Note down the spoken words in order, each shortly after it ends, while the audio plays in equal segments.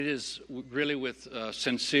It is really with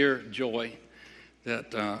sincere joy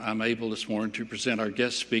that I'm able this morning to present our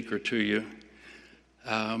guest speaker to you.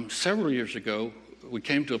 Several years ago, we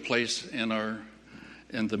came to a place in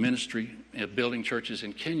the ministry at building churches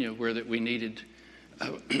in Kenya where that we needed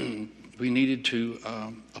to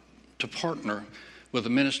partner with a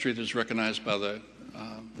ministry that's recognized by the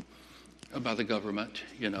government,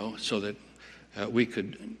 so that we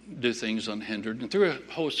could do things unhindered, and through a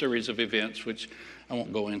whole series of events, which I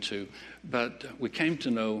won't go into. But we came to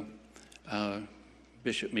know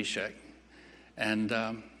Bishop Meshach, and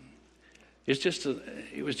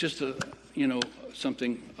it was just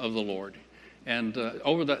something of the Lord. And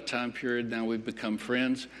over that time period, now we've become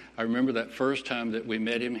friends. I remember that first time that we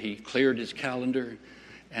met him, he cleared his calendar,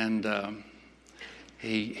 and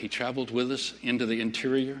he traveled with us into the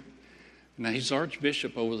interior. Now, he's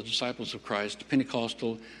Archbishop over the Disciples of Christ,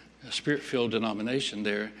 Pentecostal, Spirit-filled denomination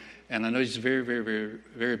there. And I know he's very, very, very,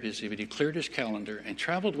 very busy, but he cleared his calendar and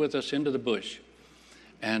traveled with us into the bush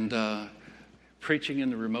and preaching in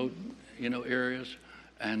the remote, areas.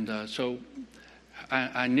 And so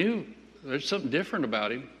I knew there's something different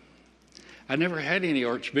about him. I never had any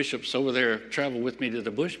archbishops over there travel with me to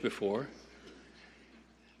the bush before.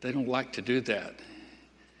 They don't like to do that,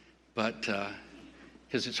 but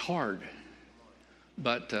because it's hard.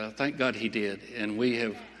 But thank God he did, and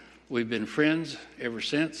we've been friends ever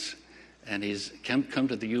since. And he's come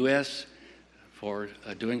to the U.S. for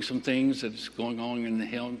doing some things that's going on in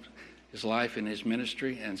his life and his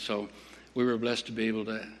ministry. And so we were blessed to be able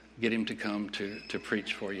to get him to come to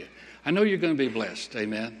preach for you. I know you're going to be blessed.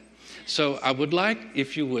 Amen. So I would like,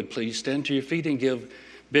 if you would, please stand to your feet and give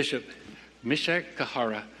Bishop Meshach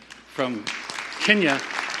Kahara from Kenya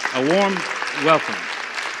a warm welcome.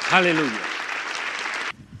 Hallelujah.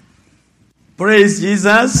 Praise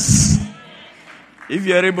Jesus. If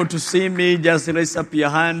you are able to see me, just raise up your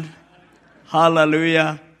hand.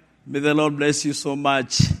 Hallelujah. May the Lord bless you so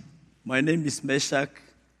much. My name is Meshach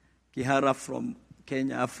Kihara from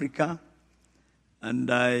Kenya, Africa. And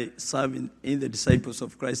I serve in the Disciples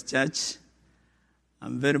of Christ Church.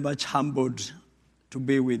 I'm very much humbled to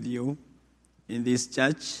be with you in this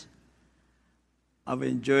church. I've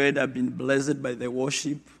been blessed by the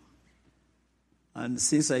worship. And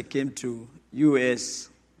since I came to U.S.,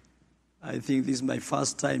 I think this is my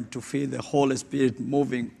first time to feel the Holy Spirit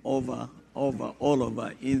moving all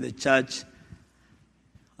over in the church.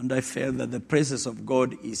 And I felt that the presence of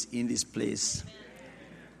God is in this place.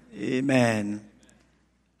 Amen.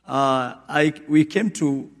 We came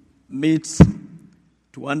to meet,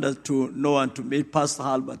 to know and to meet Pastor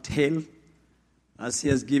Albert Hale, as he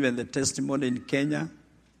has given the testimony in Kenya.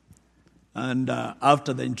 And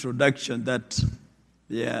after the introduction that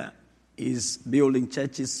there is building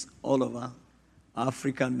churches all over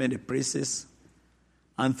Africa and many places.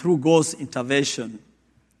 And through God's intervention,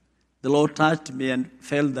 the Lord touched me and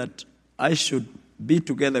felt that I should be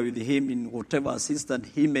together with him in whatever assistance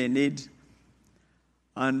he may need.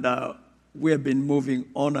 And we have been moving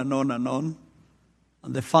on and on and on.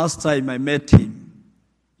 And the first time I met him,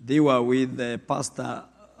 they were with Pastor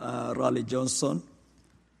Raleigh Johnson.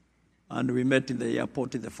 And we met in the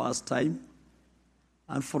airport the first time.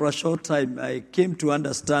 And for a short time, I came to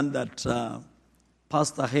understand that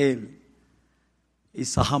Pastor Hale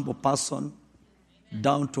is a humble person,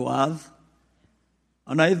 down to earth.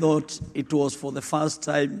 And I thought it was for the first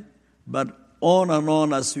time, but on and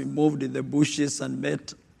on as we moved in the bushes and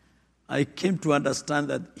met, I came to understand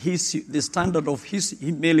that the standard of his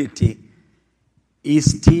humility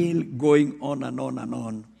is still going on and on and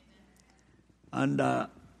on. And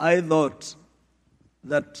I thought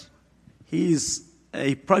that he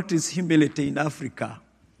practiced humility in Africa.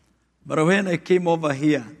 But when I came over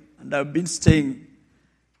here, and I've been staying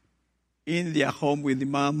in their home with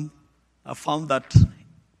Imam, I found that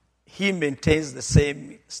he maintains the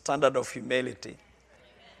same standard of humility.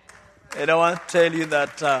 And I want to tell you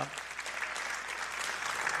that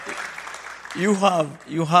you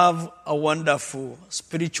have a wonderful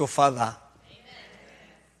spiritual father.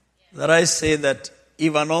 That I say that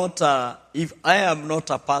if I am not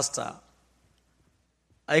a pastor,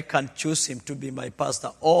 I can choose him to be my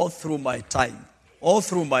pastor all through my time, all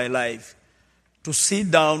through my life, to sit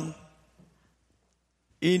down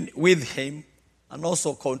with him and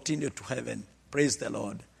also continue to heaven. Praise the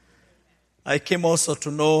Lord. I came also to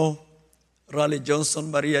know Raleigh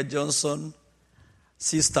Johnson, Maria Johnson,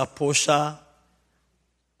 Sister Portia,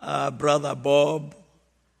 Brother Bob,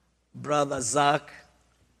 Brother Zach,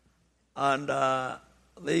 and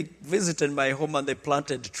they visited my home and they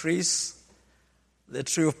planted trees. The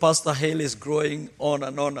tree of Pastor Hale is growing on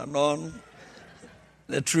and on and on.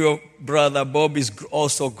 The tree of Brother Bob is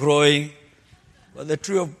also growing. But the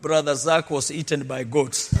tree of Brother Zach was eaten by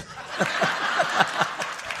goats.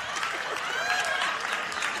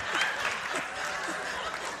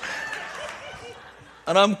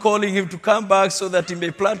 And I'm calling him to come back so that he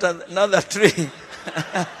may plant another tree.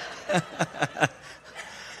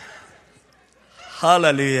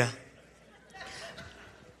 Hallelujah.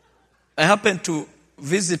 I happened to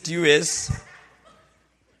visit US.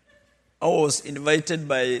 I was invited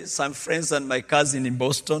by some friends and my cousin in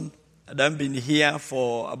Boston. And I've been here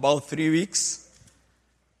for about 3 weeks.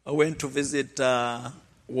 I went to visit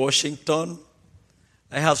Washington.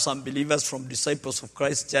 I have some believers from Disciples of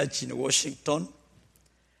Christ Church in Washington.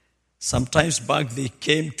 Sometimes back they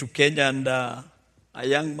came to Kenya and a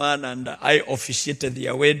young man and I officiated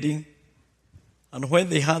their wedding. And when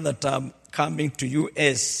they heard that I'm coming to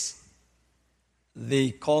US,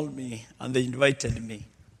 they called me and they invited me.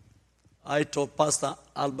 I told Pastor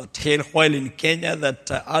Albert Hale while in Kenya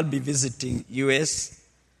that I'll be visiting US.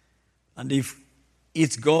 And if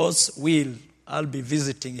it's God's will, I'll be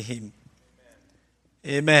visiting him.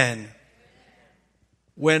 Amen.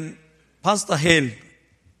 When Pastor Hale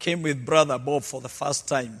came with Brother Bob for the first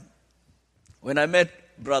time, when I met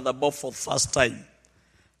Brother Bob for the first time,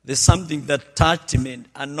 there's something that touched me,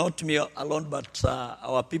 and not me alone, but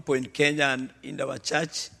our people in Kenya and in our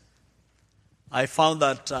church. I found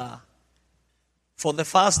that for the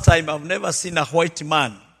first time, I've never seen a white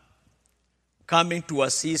man coming to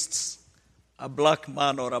assist a black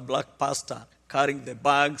man or a black pastor, carrying the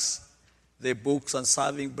bags, the books, and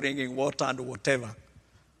serving, bringing water and whatever.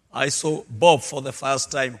 I saw Bob for the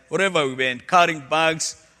first time, wherever we went, carrying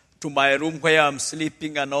bags to my room where I'm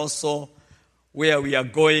sleeping and also where we are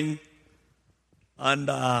going.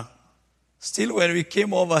 And still when we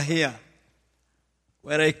came over here,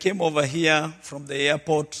 when I came over here from the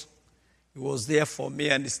airport, he was there for me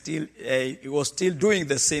and still he was still doing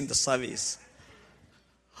the service.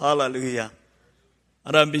 Hallelujah.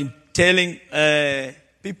 And I've been telling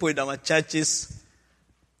people in our churches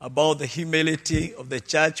about the humility of the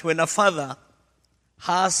church. When a father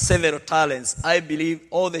has several talents, I believe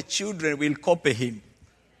all the children will copy him.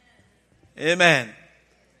 Amen.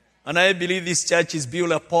 And I believe this church is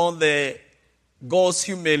built upon the God's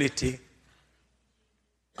humility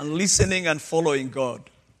and listening and following God.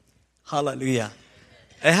 Hallelujah.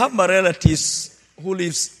 I have my relatives who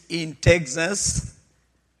lives in Texas,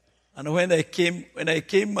 and when I came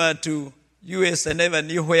to US, I never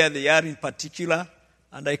knew where they are in particular,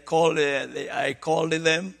 and I called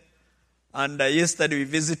them, and yesterday we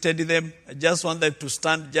visited them. I just want them to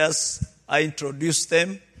stand. I introduced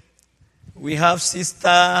them. We have Sister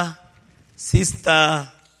Ann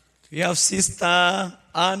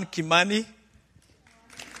Kimani.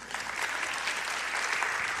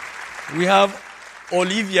 We have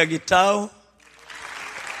Olivia Gitao.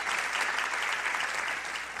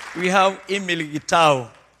 We have Emily Gitao.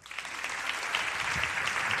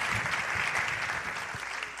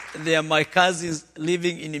 They are my cousins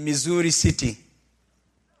living in Missouri City.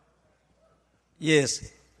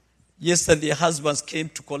 Yes. Yesterday, their husbands came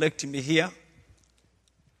to collect me here.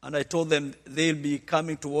 And I told them they'll be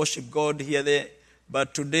coming to worship God here.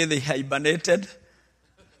 But today they hibernated.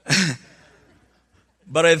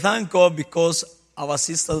 But I thank God because our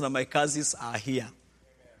sisters and my cousins are here.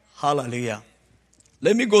 Hallelujah.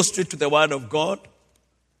 Let me go straight to the Word of God.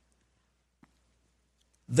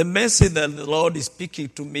 The message that the Lord is speaking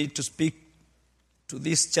to me to speak to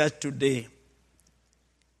this church today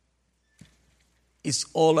is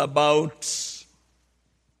all about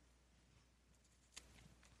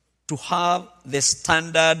to have the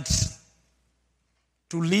standard,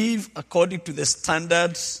 to live according to the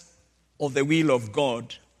standards of the will of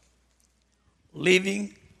God.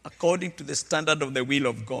 Living according to the standard of the will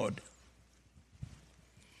of God.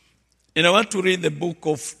 And I want to read the book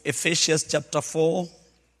of Ephesians chapter 4,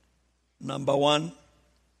 number 1.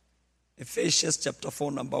 Ephesians chapter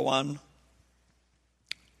 4, number 1.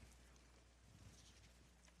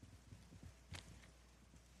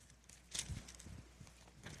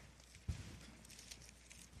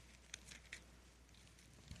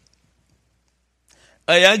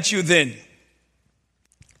 I urge you then,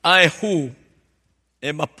 I who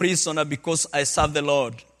am a prisoner because I serve the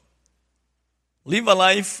Lord, live a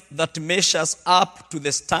life that measures up to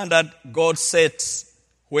the standard God sets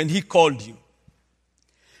when He called you.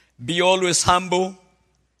 Be always humble,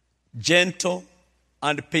 gentle,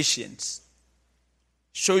 and patient.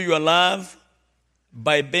 Show your love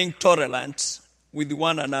by being tolerant with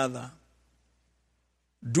one another.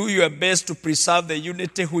 Do your best to preserve the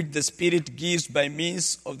unity which the Spirit gives by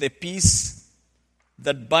means of the peace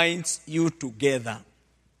that binds you together.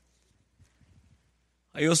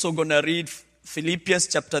 I also going to read Philippians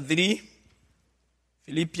chapter 3.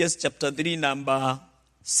 Philippians chapter 3, number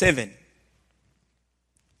 7.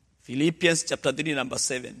 Philippians chapter 3, number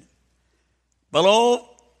 7. But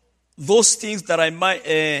all those things that I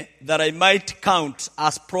might count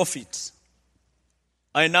as profit,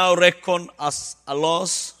 I now reckon as a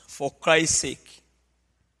loss for Christ's sake.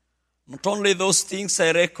 Not only those things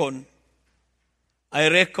I reckon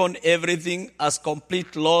everything as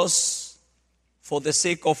complete loss for the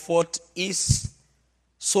sake of what is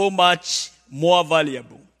so much more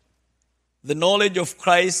valuable, the knowledge of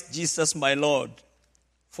Christ Jesus my Lord.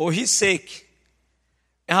 For his sake,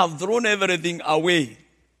 I have thrown everything away.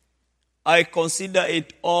 I consider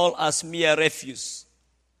it all as mere refuse,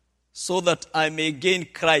 so that I may gain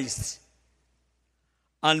Christ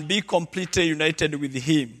and be completely united with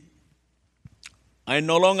him. I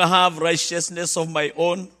no longer have righteousness of my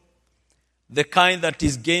own, the kind that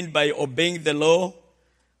is gained by obeying the law.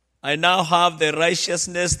 I now have the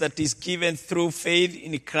righteousness that is given through faith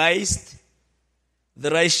in Christ,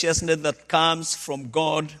 the righteousness that comes from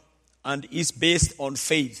God and is based on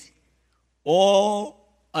faith. All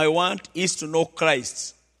I want is to know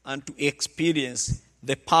Christ and to experience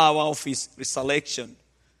the power of his resurrection,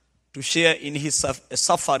 to share in his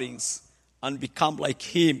sufferings and become like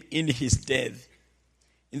him in his death,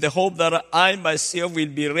 in the hope that I myself will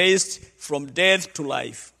be raised from death to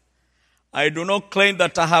life. I do not claim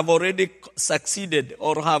that I have already succeeded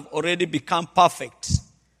or have already become perfect.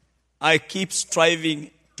 I keep striving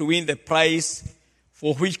to win the prize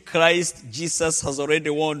for which Christ Jesus has already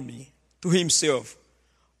won me to himself.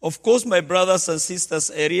 Of course, my brothers and sisters,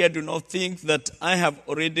 I really do not think that I have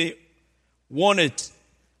already won it.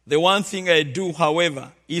 The one thing I do,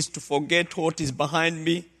 however, is to forget what is behind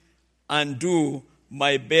me and do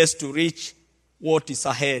my best to reach what is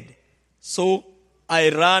ahead. So I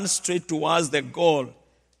run straight towards the goal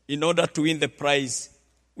in order to win the prize,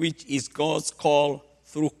 which is God's call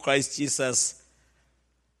through Christ Jesus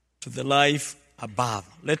to the life above.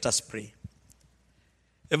 Let us pray.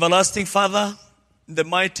 Everlasting Father, in the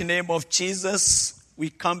mighty name of Jesus, we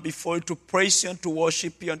come before you to praise you and to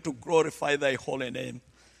worship you and to glorify thy holy name.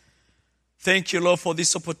 Thank you, Lord, for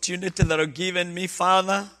this opportunity that you have given me,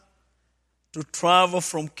 Father, to travel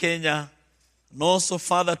from Kenya and also,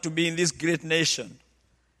 Father, to be in this great nation.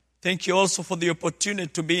 Thank you also for the opportunity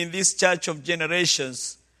to be in this church of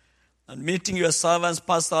generations and meeting your servants,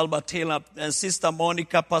 Pastor Albert Hill and Sister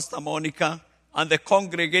Monica, Pastor Monica, and the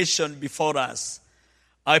congregation before us.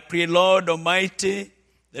 I pray, Lord Almighty,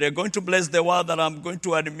 that you're going to bless the word that I'm going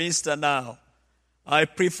to administer now. I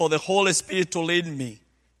pray for the Holy Spirit to lead me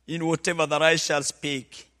in whatever that I shall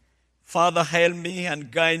speak. Father, help me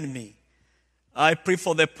and guide me. I pray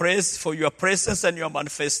for for your presence and your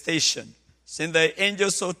manifestation. Send the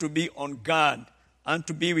angels so to be on guard and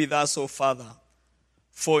to be with us, O Father.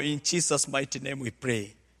 For in Jesus' mighty name we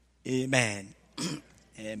pray. Amen.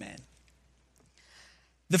 Amen.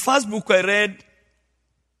 The first book I read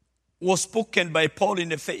was spoken by Paul in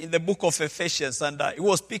the book of Ephesians, and he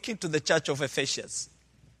was speaking to the church of Ephesians.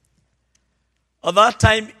 At that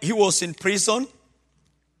time, he was in prison,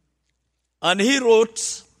 and he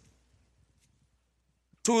wrote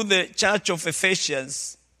to the church of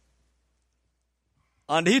Ephesians,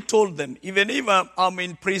 and he told them, even if I'm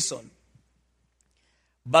in prison,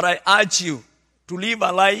 but I urge you to live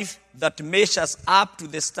a life that measures up to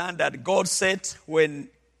the standard God set when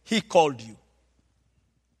he called you.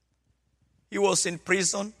 He was in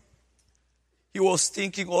prison. He was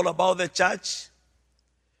thinking all about the church.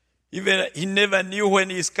 Even he never knew when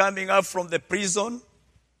he's coming out from the prison.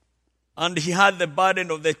 And he had the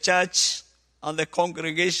burden of the church and the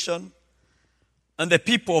congregation and the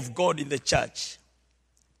people of God in the church.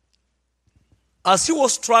 As he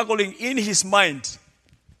was struggling in his mind,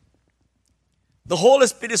 the Holy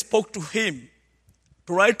Spirit spoke to him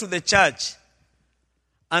to write to the church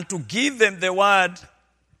and to give them the word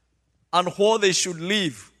and how they should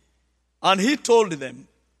live. And he told them,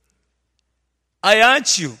 I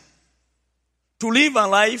urge you to live a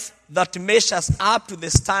life that measures up to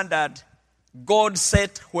the standard God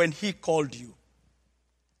set when he called you.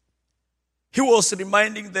 He was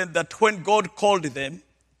reminding them that when God called them,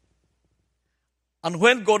 and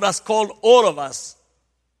when God has called all of us,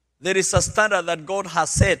 there is a standard that God has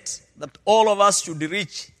set that all of us should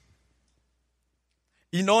reach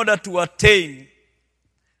in order to attain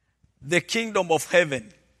the kingdom of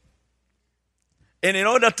heaven, and in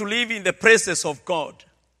order to live in the presence of God.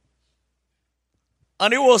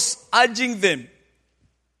 And he was urging them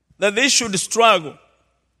that they should struggle.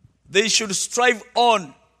 They should strive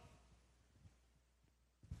on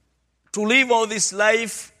to live all this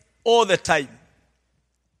life all the time.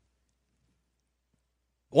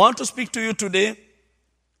 I want to speak to you today,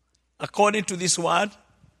 according to this word,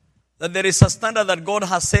 that there is a standard that God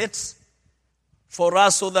has set for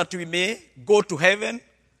us so that we may go to heaven,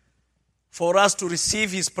 for us to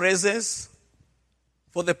receive His presence,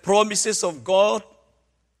 for the promises of God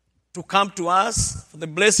to come to us, for the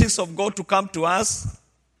blessings of God to come to us.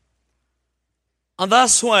 And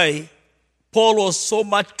that's why Paul was so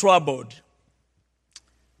much troubled.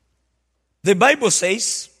 The Bible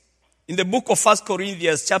says, in the book of 1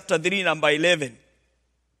 Corinthians, chapter 3, number 11,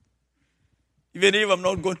 even if I'm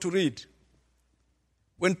not going to read,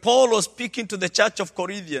 when Paul was speaking to the church of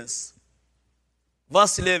Corinthians,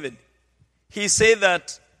 verse 11, he said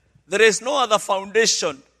that there is no other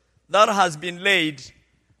foundation that has been laid,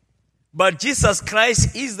 but Jesus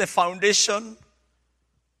Christ is the foundation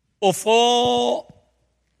of all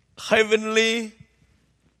heavenly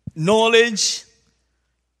knowledge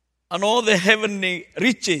and all the heavenly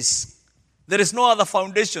riches. There is no other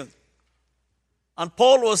foundation. And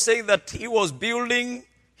Paul was saying that he was building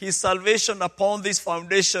his salvation upon this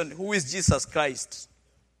foundation, who is Jesus Christ.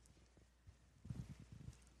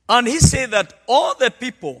 And he said that all the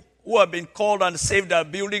people who have been called and saved are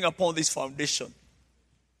building upon this foundation.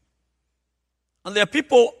 And there are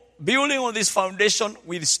people building on this foundation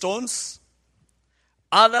with stones.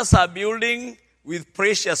 Others are building with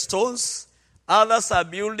precious stones. Others are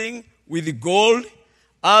building with gold.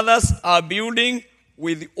 Others are building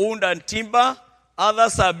with wood and timber.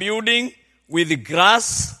 Others are building with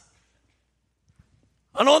grass.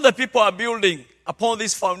 And all the people are building upon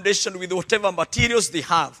this foundation with whatever materials they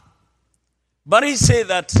have. But he said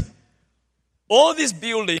that all this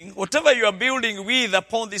building, whatever you are building with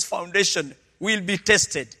upon this foundation, will be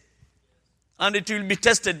tested. And it will be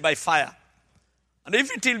tested by fire. And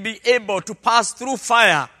if it will be able to pass through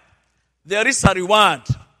fire, there is a reward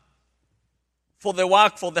for the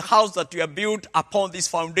work, for the house that you have built upon this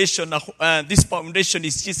foundation. This foundation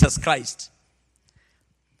is Jesus Christ.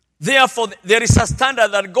 Therefore, there is a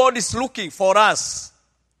standard that God is looking for us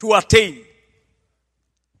to attain.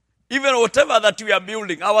 Even whatever that we are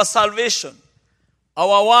building, our salvation,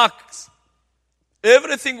 our works,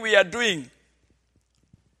 everything we are doing,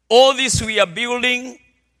 all this we are building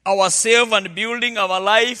ourselves and building our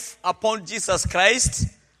life upon Jesus Christ.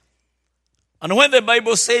 And when the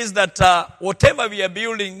Bible says that whatever we are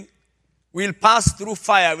building will pass through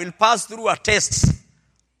fire, will pass through a test,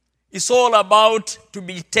 it's all about to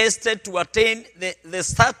be tested to attain the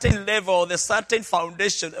certain level, the certain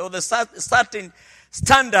foundation, or the certain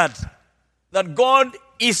standard that God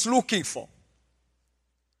is looking for.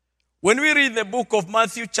 When we read the book of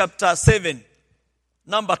Matthew chapter 7,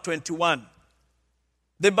 number 21,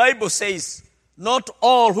 the Bible says, not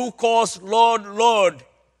all who calls Lord, Lord,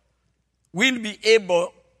 will be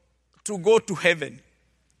able to go to heaven,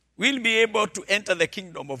 will be able to enter the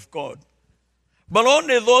kingdom of God, but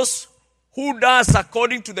only those who does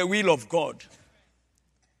according to the will of God.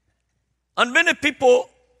 And many people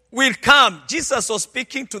will come. Jesus was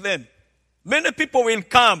speaking to them. Many people will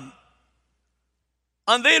come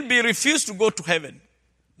and they'll be refused to go to heaven.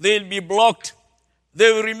 They'll be blocked.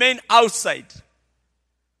 They will remain outside.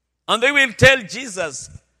 And they will tell Jesus,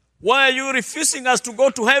 why are you refusing us to go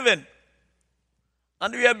to heaven?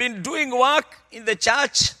 And we have been doing work in the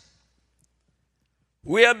church.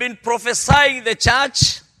 We have been prophesying in the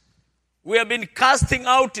church. We have been casting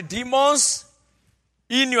out demons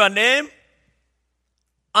in your name.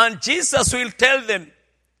 And Jesus will tell them,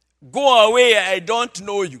 go away, I don't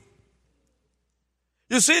know you.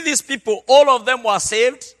 You see, these people, all of them were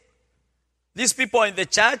saved. These people in the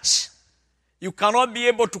church, you cannot be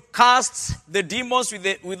able to cast the demons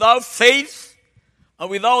without faith and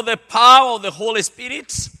without the power of the Holy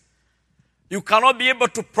Spirit. You cannot be able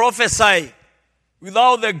to prophesy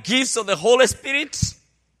without the gifts of the Holy Spirit.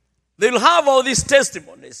 They'll have all these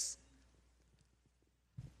testimonies.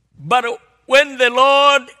 But when the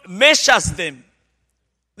Lord measures them,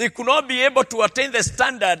 they could not be able to attain the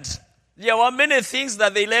standard. There were many things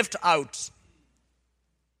that they left out.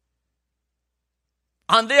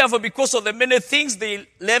 And therefore, because of the many things they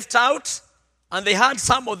left out, and they had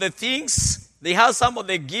some of the things, they had some of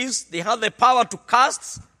the gifts, they had the power to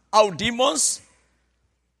cast out demons.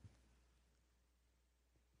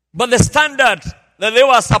 But the standard that they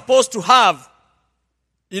were supposed to have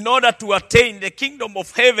in order to attain the kingdom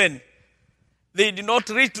of heaven, they did not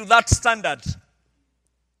reach to that standard.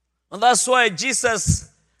 And that's why Jesus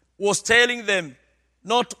was telling them,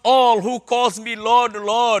 not all who calls me Lord,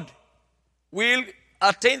 Lord, will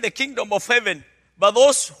attain the kingdom of heaven, but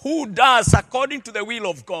those who does according to the will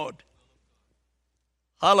of God.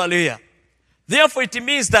 Hallelujah. Therefore, it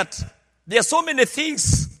means that there are so many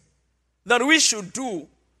things that we should do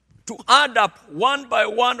to add up one by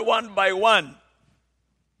one,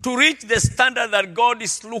 to reach the standard that God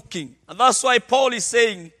is looking. And that's why Paul is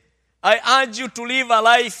saying, I urge you to live a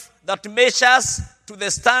life that measures to the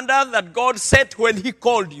standard that God set when he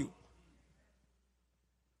called you.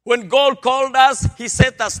 When God called us, he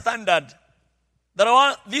set a standard that I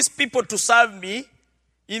want these people to serve me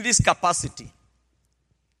in this capacity.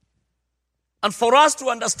 And for us to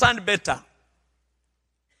understand better,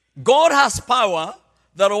 God has power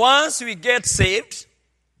that once we get saved,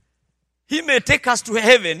 he may take us to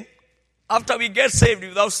heaven after we get saved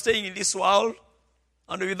without staying in this world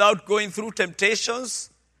and without going through temptations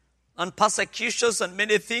and persecutions and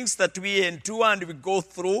many things that we endure and we go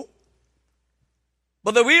through.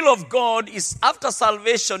 But the will of God is after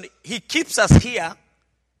salvation, he keeps us here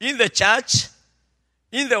in the church,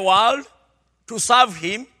 in the world, to serve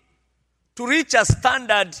him, to reach a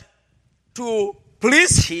standard to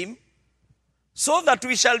please him, so that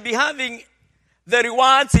we shall be having the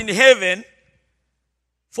rewards in heaven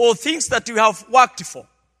for things that we have worked for.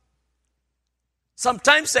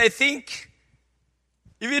 Sometimes I think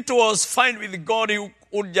if it was fine with God, he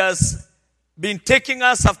would just been taking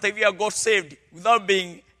us after we have got saved without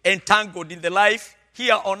being entangled in the life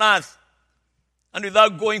here on earth and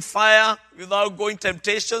without going fire, without going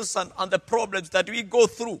temptations and the problems that we go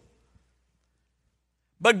through.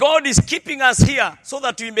 But God is keeping us here so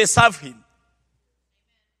that we may serve him,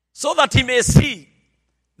 so that he may see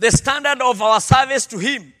the standard of our service to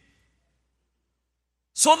him,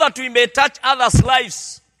 so that we may touch others'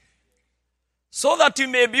 lives, so that you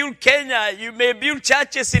may build Kenya, you may build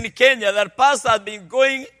churches in Kenya. That pastor has been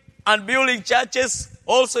going and building churches.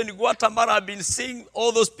 Also in Guatemala, I've been seeing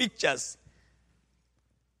all those pictures.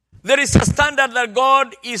 There is a standard that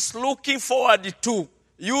God is looking forward to,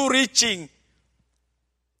 you reaching.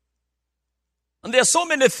 And there are so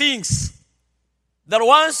many things that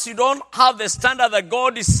once you don't have the standard that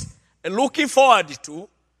God is looking forward to,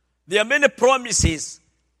 there are many promises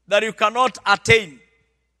that you cannot attain.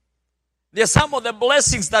 There are some of the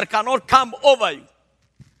blessings that cannot come over you.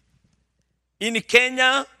 In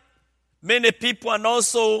Kenya, many people, and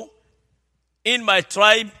also in my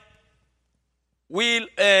tribe, will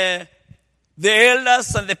the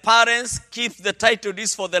elders and the parents keep the title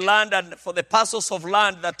deeds for the land and for the parcels of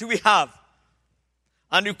land that we have.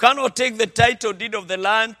 And you cannot take the title deed of the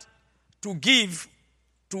land to give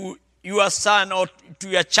to your son or to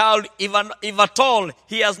your child, even if at all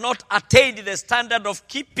he has not attained the standard of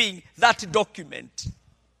keeping that document.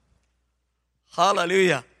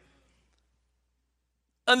 Hallelujah.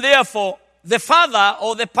 And therefore, the father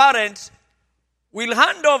or the parent will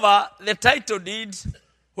hand over the title deed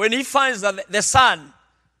when he finds that the son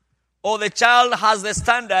or the child has the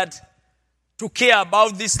standard to care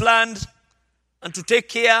about this land and to take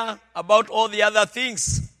care about all the other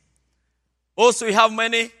things. Also, we have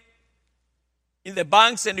money in the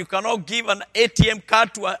banks, and you cannot give an ATM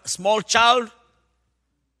card to a small child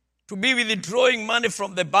to be withdrawing money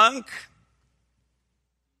from the bank.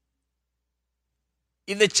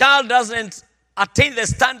 If the child doesn't attain the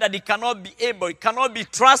standard, he cannot be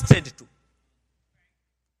trusted to.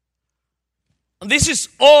 And this is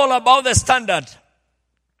all about the standard.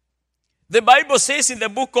 The Bible says in the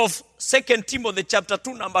book of 2 Timothy chapter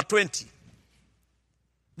 2, number 20,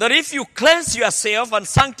 that if you cleanse yourself and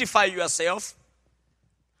sanctify yourself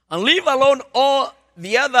and leave alone all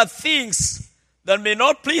the other things that may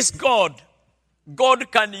not please God, God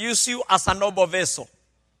can use you as a noble vessel.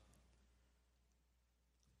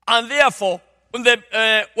 And therefore,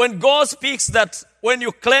 when God speaks that when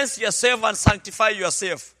you cleanse yourself and sanctify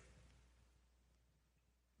yourself,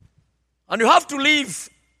 and you have to leave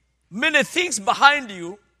many things behind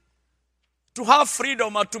you to have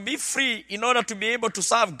freedom or to be free in order to be able to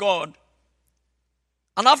serve God.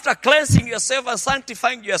 And after cleansing yourself and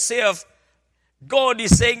sanctifying yourself, God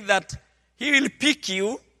is saying that he will pick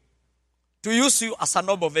you to use you as a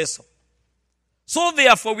noble vessel. So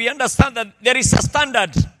therefore, we understand that there is a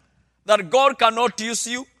standard that God cannot use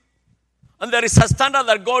you. And there is a standard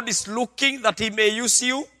that God is looking that he may use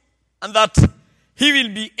you. And that he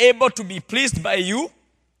will be able to be pleased by you.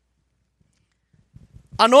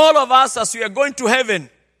 And all of us, as we are going to heaven,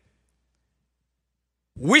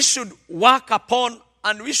 we should work upon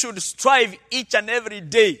and we should strive each and every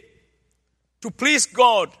day to please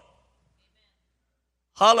God.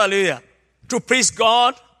 Hallelujah. To please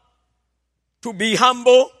God, to be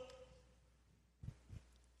humble.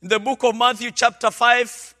 In the book of Matthew chapter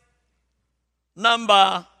 5,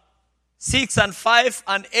 number 6 and 5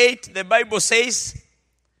 and 8, the Bible says,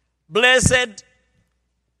 blessed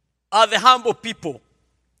are the humble people,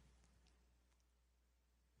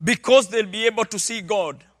 because they'll be able to see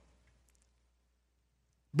God.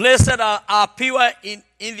 Blessed are pure in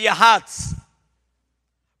their hearts.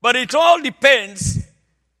 But it all depends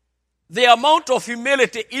the amount of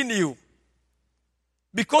humility in you.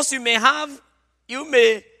 Because you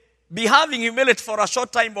may be having humility for a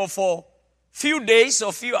short time or for few days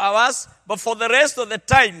or few hours, but for the rest of the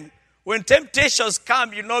time, when temptations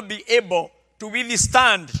come, you'll not be able to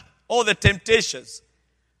withstand all the temptations.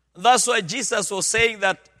 That's why Jesus was saying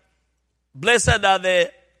that blessed are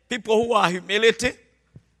the people who are humility,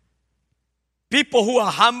 people who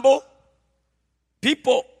are humble,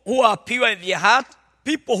 people who are pure in their heart,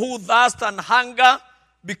 people who thirst and hunger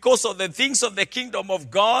because of the things of the kingdom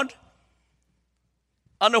of God.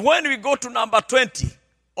 And when we go to number 20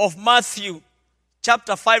 of Matthew,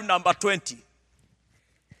 chapter 5, number 20,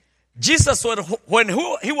 Jesus, when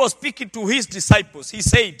he was speaking to his disciples, he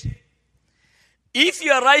said, if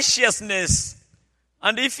your righteousness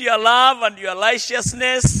and if your love and your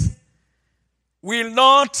righteousness will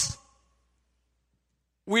not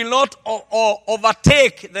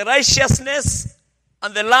overtake the righteousness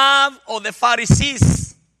and the love of the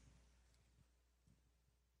Pharisees,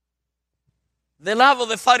 the love of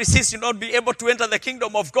the Pharisees will not be able to enter the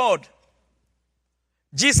kingdom of God.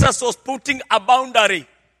 Jesus was putting a boundary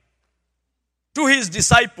to his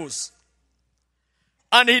disciples.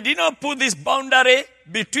 And he did not put this boundary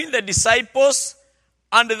between the disciples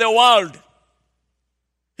and the world.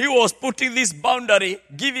 He was putting this boundary,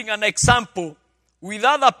 giving an example with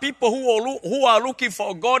other people who are looking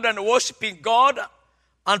for God and worshiping God,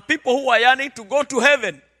 and people who are yearning to go to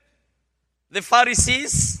heaven. The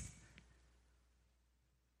Pharisees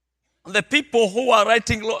and the people who are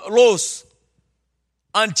writing laws.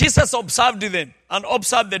 And Jesus observed them and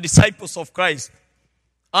observed the disciples of Christ.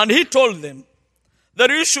 And he told them that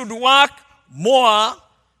you should work more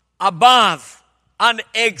above and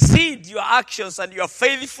exceed your actions and your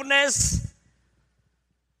faithfulness.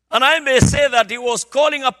 And I may say that he was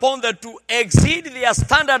calling upon them to exceed their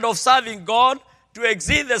standard of serving God, to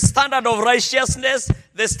exceed the standard of righteousness,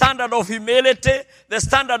 the standard of humility, the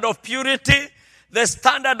standard of purity, the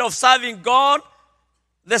standard of serving God,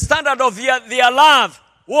 the standard of their love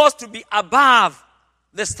was to be above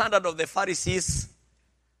the standard of the Pharisees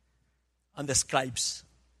and the scribes.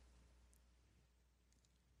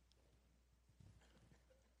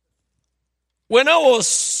 When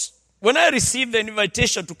I received the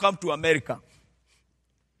invitation to come to America,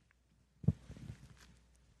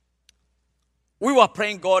 we were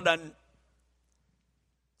praying God, and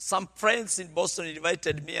some friends in Boston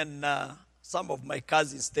invited me and some of my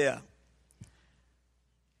cousins there.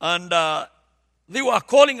 And they were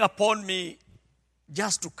calling upon me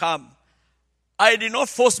just to come. I did not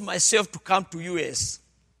force myself to come to U.S.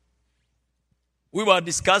 We were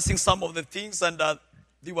discussing some of the things, and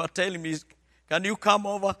they were telling me, can you come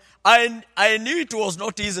over? I knew it was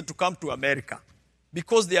not easy to come to America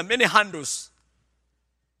because there are many handles.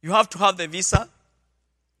 You have to have the visa.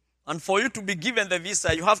 And for you to be given the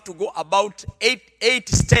visa, you have to go about eight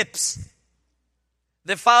steps.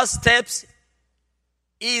 The first steps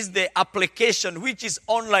is the application, which is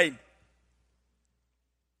online.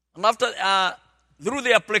 And after, through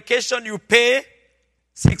the application, you pay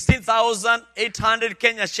 16,800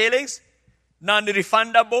 Kenya shillings,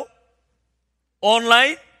 non-refundable,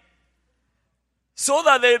 online, so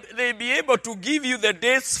that they be able to give you the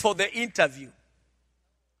dates for the interview.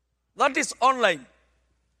 That is online.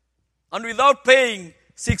 And without paying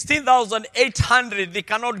 16,800, they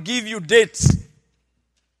cannot give you dates.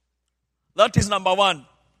 That is number one.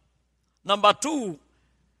 Number two,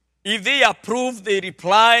 if they approve, they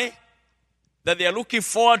reply that they are looking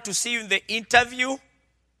forward to see you in the interview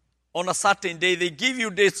on a certain day. They give you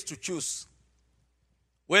dates to choose.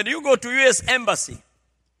 When you go to U.S. Embassy,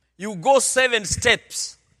 you go 7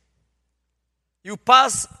 steps. You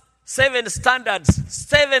pass 7 standards,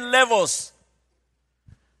 7 levels.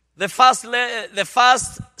 The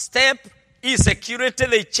first step is security.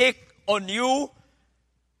 They check on you,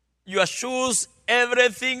 your shoes,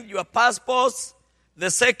 everything, your passports. The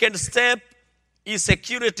second step is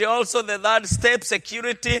security also. The third step,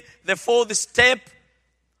 security. The fourth step,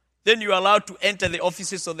 then you are allowed to enter the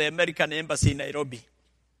offices of the American Embassy in Nairobi.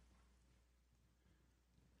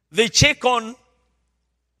 They check on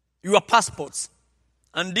your passports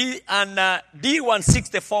and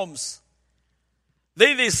D-160 forms.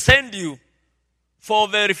 Then they send you for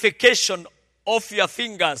verification of your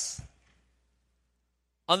fingers.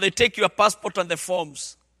 And they take your passport and the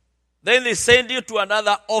forms. Then they send you to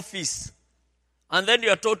another office. And then you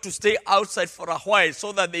are told to stay outside for a while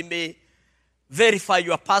so that they may verify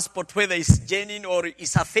your passport, whether it's genuine or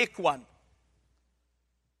it's a fake one.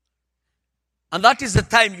 And that is the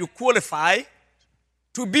time you qualify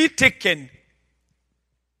to be taken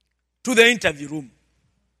to the interview room.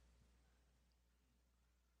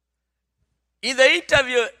 In the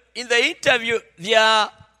interview, there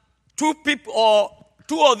are 2 people or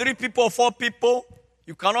 2 or 3 people, 4 people.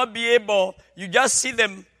 You cannot be able, you just see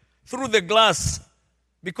them through the glass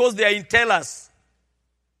because they are intellers.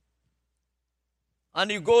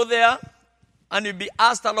 And you go there and you'll be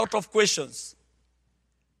asked a lot of questions.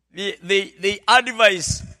 They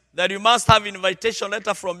advise that you must have invitation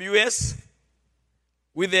letter from US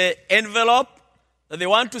with the envelope. That they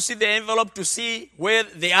want to see the envelope to see where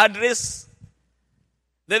the address.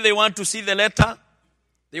 Then they want to see the letter.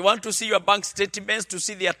 They want to see your bank statements, to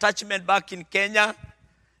see the attachment back in Kenya,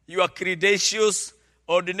 your credentials,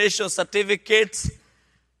 ordination certificates,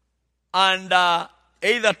 and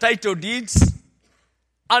either title deeds,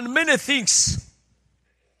 and many things.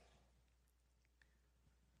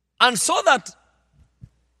 And so that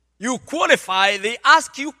you qualify, they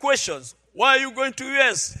ask you questions. Why are you going to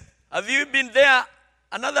US? Have you been there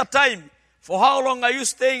another time? For how long are you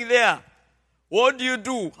staying there? What do you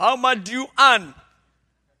do? How much do you earn?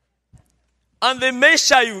 And they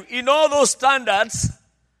measure you in all those standards.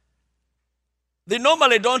 They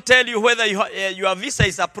normally don't tell you whether your visa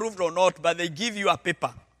is approved or not, but they give you a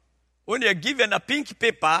paper. When you're given a pink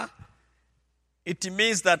paper, it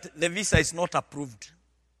means that the visa is not approved.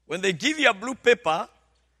 When they give you a blue paper,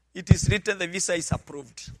 it is written the visa is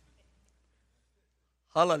approved.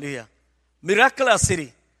 Hallelujah.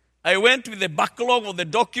 Miraculously, I went with the backlog of the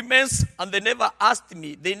documents and they never asked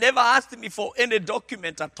me. They never asked me for any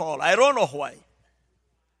document at all. I don't know why.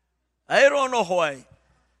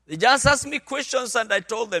 They just asked me questions and I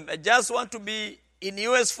told them, I just want to be in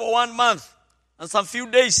US for 1 month and some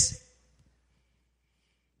few days.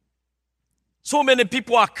 So many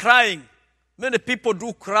people are crying. Many people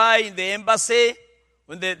do cry in the embassy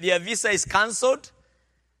when their visa is cancelled.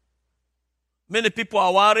 Many people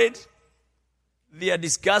are worried. They are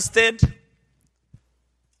disgusted.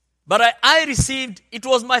 But I received, it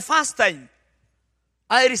was my first time,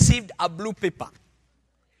 I received a blue paper.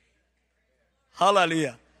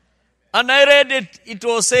 Hallelujah. And I read it, it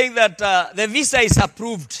was saying that the visa is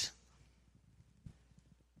approved.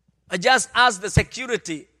 I just asked the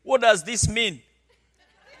security, what does this mean?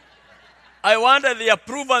 I wanted the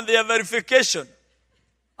approval and the verification.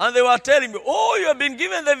 And they were telling me, oh, you have been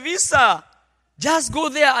given the visa. Just go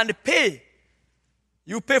there and pay.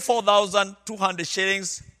 You pay 4,200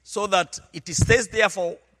 shillings so that it stays there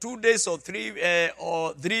for 2 days or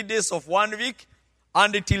 3 days of 1 week,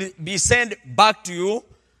 and it will be sent back to you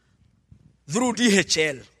through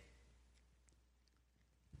DHL.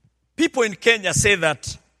 People in Kenya say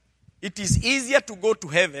that it is easier to go to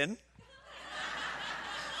heaven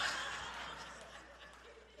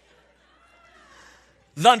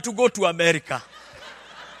than to go to America.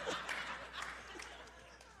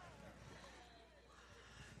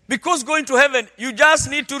 Because going to heaven, you just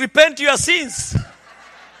need to repent your sins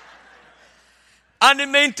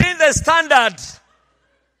and maintain the standard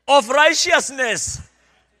of righteousness.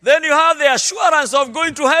 Then you have the assurance of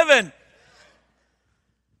going to heaven.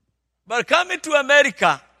 But coming to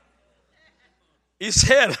America is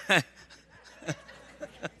hell.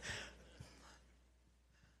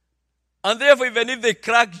 And therefore, even if they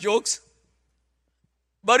crack jokes,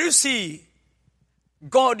 but you see,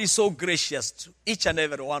 God is so gracious to each and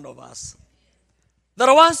every one of us.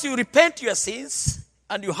 That once you repent your sins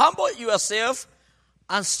and you humble yourself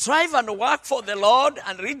and strive and work for the Lord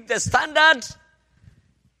and reach the standard,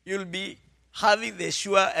 you'll be having the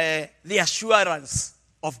assurance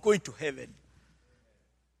of going to heaven.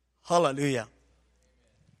 Hallelujah.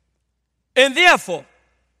 And therefore,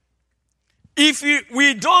 if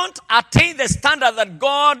we don't attain the standard that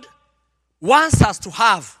God wants us to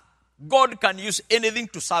have, God can use anything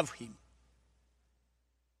to serve Him.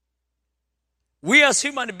 We as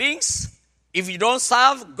human beings, if we don't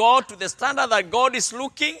serve God to the standard that God is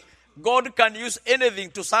looking, God can use anything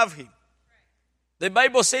to serve Him. The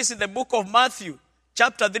Bible says in the book of Matthew,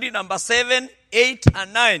 chapter 3, number 7, 8,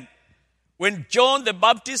 and 9, when John the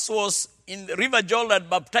Baptist was in the River Jordan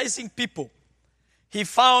baptizing people, he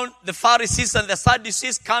found the Pharisees and the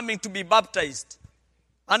Sadducees coming to be baptized.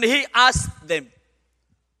 And he asked them,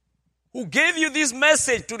 who gave you this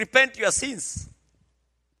message to repent your sins?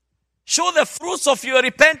 Show the fruits of your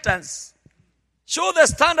repentance. Show the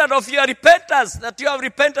standard of your repentance, that you have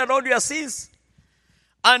repented all your sins.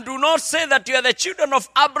 And do not say that you are the children of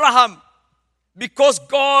Abraham, because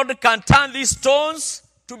God can turn these stones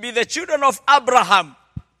to be the children of Abraham.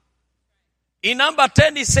 In number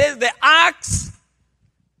 10, he says, the axe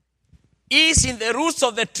is in the roots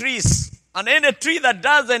of the trees. And any tree that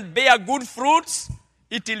doesn't bear good fruits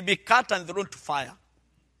it will be cut and thrown to fire.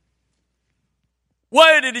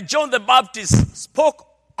 Why did John the Baptist spoke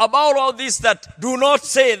about all this, that do not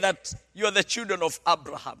say that you are the children of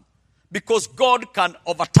Abraham? Because God can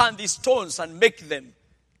overturn these stones and make them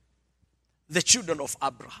the children of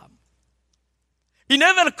Abraham. In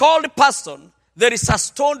every called person, there is a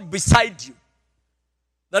stone beside you.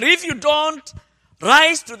 That if you don't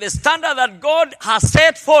rise to the standard that God has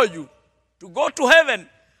set for you, to go to heaven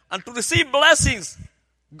and to receive blessings,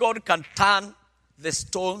 God can turn the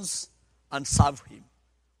stones and serve him.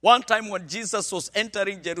 One time when Jesus was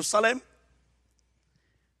entering Jerusalem,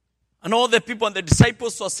 and all the people and the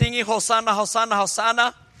disciples were singing, Hosanna, Hosanna,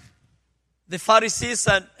 Hosanna, the Pharisees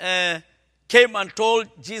came and told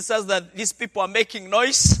Jesus that these people are making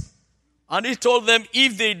noise. And he told them,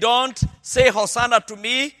 if they don't say Hosanna to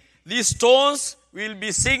me, these stones will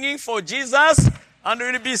be singing for Jesus and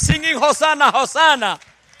will be singing Hosanna, Hosanna.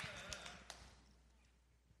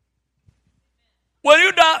 When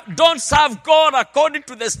you don't serve God according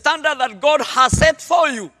to the standard that God has set for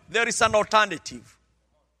you, there is an alternative.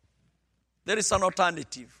 There is an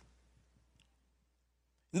alternative.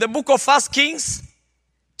 In the book of 1 Kings,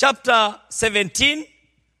 chapter 17,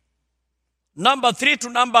 number 3 to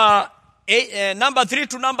number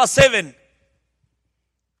 7,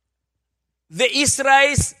 the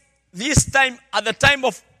Israelites, this time, at the time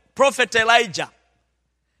of Prophet Elijah,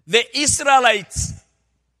 the Israelites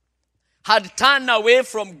had turned away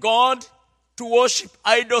from God to worship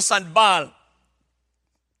idols and Baal.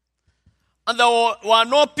 And there were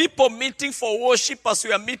no people meeting for worship as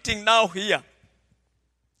we are meeting now here.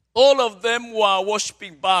 All of them were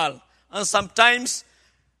worshiping Baal. And sometimes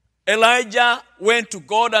Elijah went to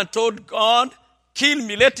God and told God, kill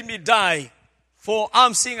me, let me die. For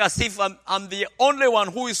I'm seeing as if I'm the only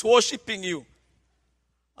one who is worshiping you.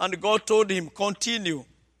 And God told him, continue,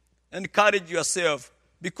 encourage yourself,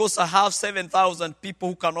 because I have 7,000 people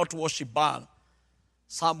who cannot worship Baal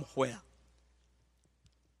somewhere.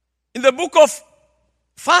 In the book of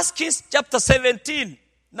 1 Kings chapter 17,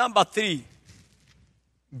 number 3,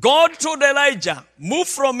 God told Elijah, move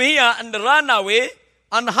from here and run away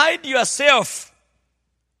and hide yourself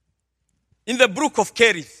in the brook of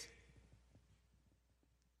Kerith.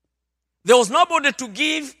 There was nobody to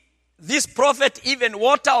give this prophet even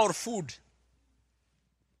water or food.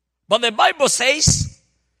 But the Bible says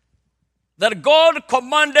that God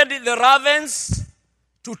commanded the ravens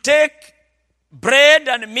to take bread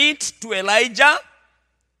and meat to Elijah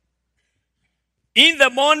in the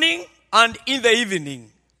morning and in the evening.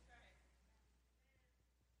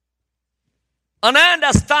 And I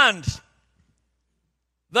understand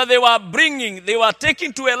that they were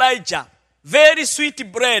taking to Elijah very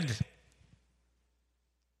sweet bread.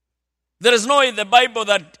 There is no in the Bible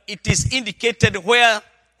that it is indicated where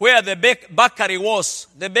the bakery was,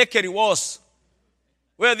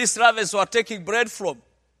 where these ravens were taking bread from.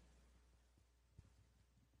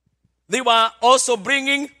 They were also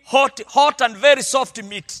bringing hot and very soft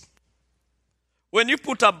meat. When you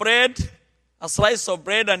put a slice of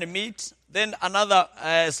bread and meat, then another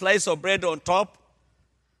slice of bread on top,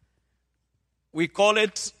 we call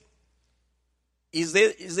it, is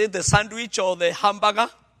it the sandwich or the hamburger?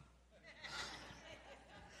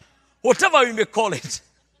 Whatever we may call it.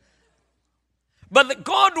 But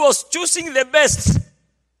God was choosing the best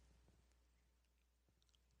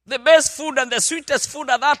food and the sweetest food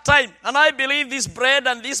at that time. And I believe this bread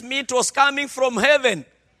and this meat was coming from heaven,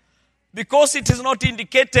 because it is not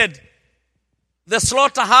indicated the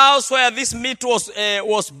slaughterhouse where this meat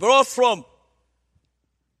was brought from,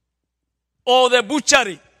 or the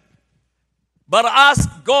butchery. But as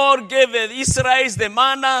God gave the Israelites the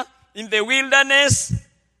manna in the wilderness,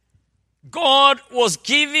 God was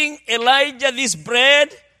giving Elijah this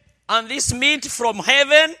bread and this meat from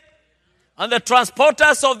heaven. And the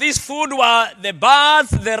transporters of this food were the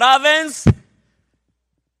birds, the ravens.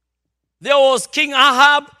 There was King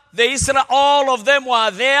Ahab, all of them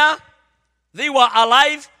were there. They were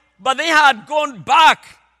alive, but they had gone back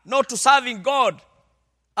not to serving God,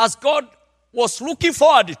 as God was looking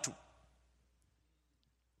forward to.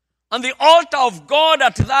 And the altar of God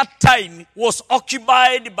at that time was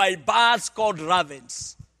occupied by birds called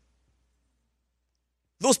ravens.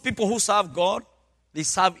 Those people who serve God, they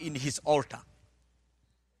serve in his altar.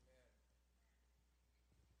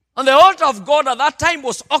 And the altar of God at that time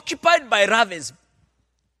was occupied by ravens.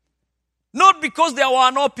 Not because there were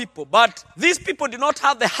no people, but these people did not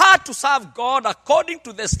have the heart to serve God according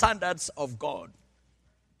to the standards of God.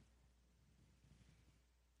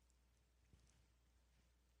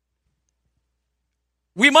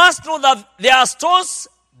 We must know that there are stones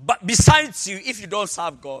besides you if you don't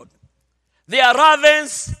serve God. There are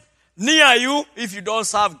ravens near you if you don't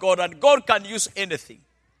serve God, and God can use anything.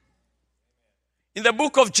 In the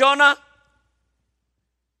book of Jonah,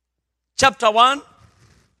 chapter 1,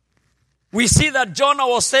 we see that Jonah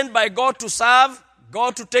was sent by God to serve,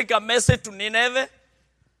 God to take a message to Nineveh.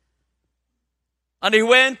 And he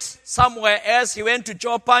went somewhere else. He went to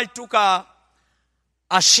Joppa. He took a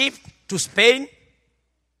ship to Spain.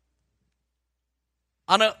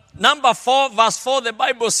 And number 4, verse 4, the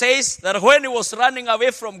Bible says that when he was running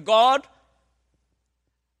away from God,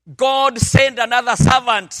 God sent another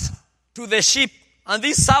servant to the ship. And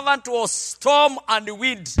this servant was storm and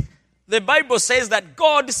wind. The Bible says that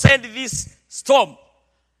God sent this storm.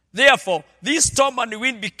 Therefore, this storm and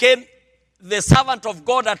wind became the servant of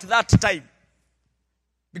God at that time.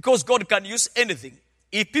 Because God can use anything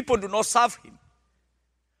if people do not serve him.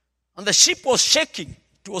 And the ship was shaking.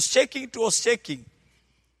 It was shaking, it was shaking.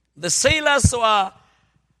 The sailors were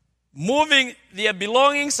moving their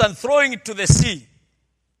belongings and throwing it to the sea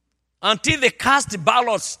until they cast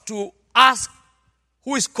ballots to ask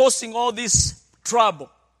who is causing all this trouble.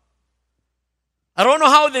 I don't know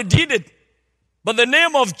how they did it, but the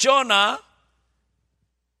name of Jonah,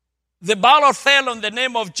 the ballot fell on the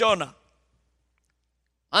name of Jonah.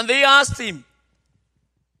 And they asked him,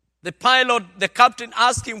 the pilot, the captain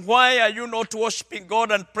asked him, why are you not worshiping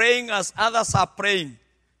God and praying as others are praying?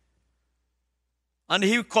 And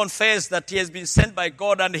he confessed that he has been sent by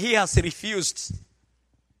God and he has refused.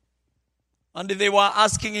 And they were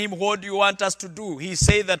asking him, what do you want us to do? He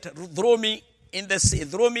said that, throw me in the sea,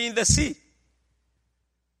 throw me in the sea.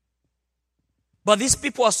 But these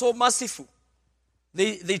people are so merciful.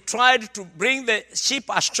 They tried to bring the ship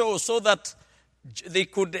ashore so that they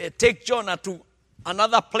could take Jonah to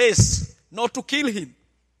another place, not to kill him.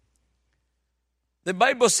 The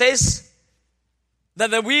Bible says that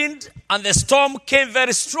the wind and the storm came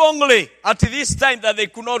very strongly at this time that they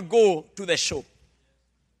could not go to the shore.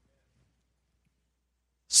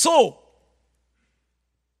 So,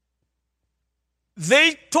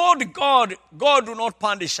 they told God, God, do not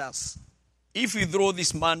punish us if we throw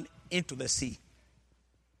this man into the sea.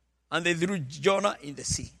 And they threw Jonah in the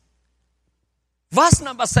sea. Verse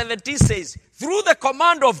number 17 says, through the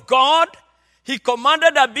command of God, he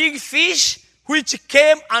commanded a big fish which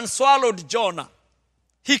came and swallowed Jonah.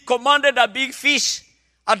 He commanded a big fish.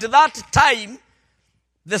 At that time,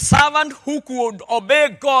 the servant who could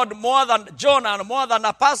obey God more than Jonah and more than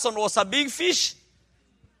a person was a big fish.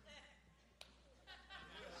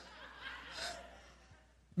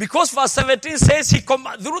 Because verse 17 says,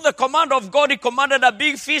 through the command of God, he commanded a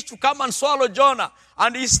big fish to come and swallow Jonah.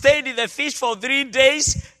 And he stayed in the fish for 3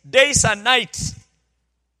 days, days and nights.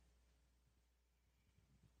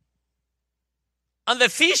 And the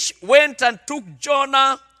fish went and took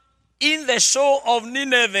Jonah in the shore of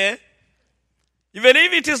Nineveh. Even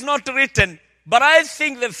if it is not written, but I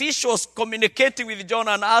think the fish was communicating with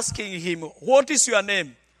Jonah and asking him, what is your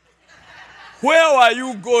name? Where are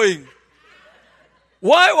you going?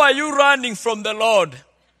 Why were you running from the Lord?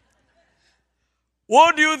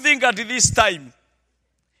 What do you think at this time?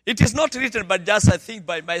 It is not written, but just I think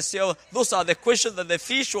by myself, those are the questions that the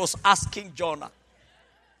fish was asking Jonah.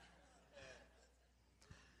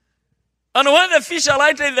 And when the fish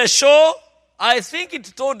alighted in the shore, I think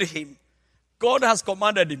it told him, God has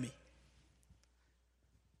commanded me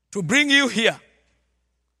to bring you here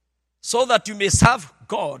so that you may serve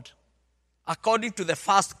God according to the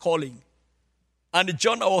first calling. And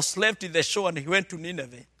Jonah was left in the shore and he went to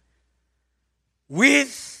Nineveh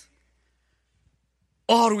with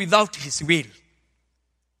or without his will.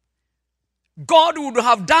 God would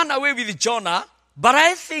have done away with Jonah, but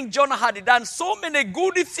I think Jonah had done so many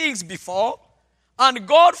good things before, and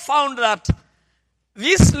God found that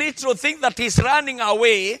this little thing that he's running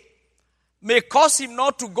away may cause him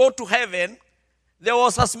not to go to heaven. There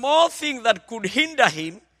was a small thing that could hinder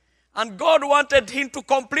him, and God wanted him to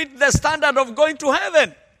complete the standard of going to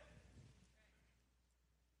heaven.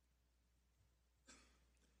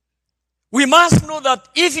 We must know that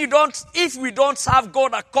if we don't serve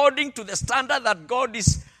God according to the standard that God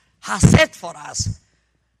has set for us,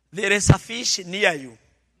 there is a fish near you.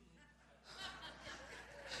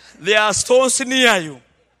 There are stones near you.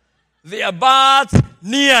 There are birds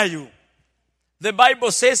near you. The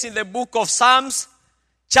Bible says in the book of Psalms,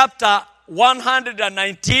 chapter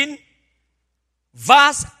 119,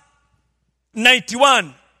 verse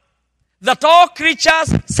 91, that all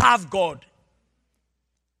creatures serve God.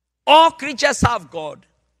 All creatures serve God.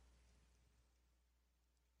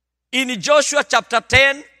 In Joshua chapter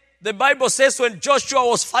 10, the Bible says when Joshua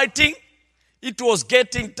was fighting, it was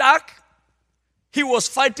getting dark. He was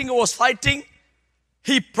fighting.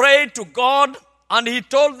 he prayed to God and he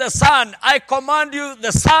told the sun, I command you,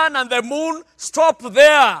 the sun and the moon, stop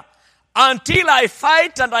there until I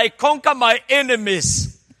fight and I conquer my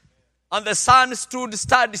enemies. And the sun stood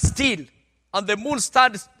still, and the moon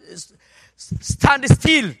stand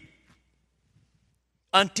still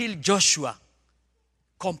until Joshua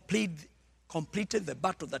completed the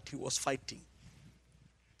battle that he was fighting.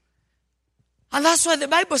 And that's why the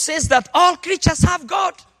Bible says that all creatures have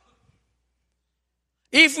God.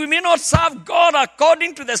 If we may not serve God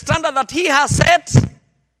according to the standard that he has set,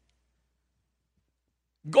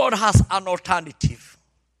 God has an alternative.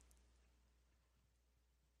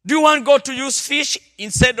 Do you want God to use fish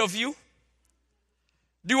instead of you?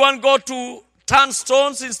 Do you want God to turn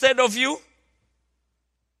stones instead of you?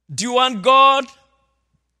 Do you want God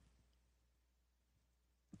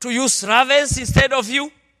to use ravens instead of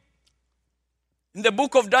you? In the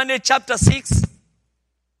book of Daniel chapter 6,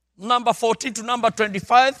 number 14 to number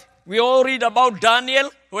 25, we all read about Daniel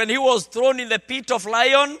when he was thrown in the pit of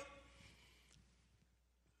lion.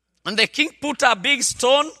 And the king put a big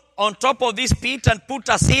stone on top of this pit and put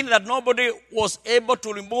a seal that nobody was able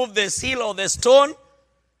to remove the seal or the stone,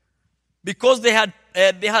 because they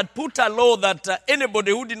had put a law that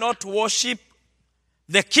anybody who did not worship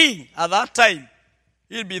the king at that time,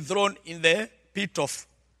 he'll be thrown in the pit of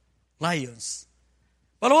lions.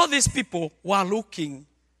 But all these people were looking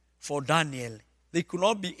for Daniel. They could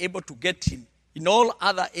not be able to get him in all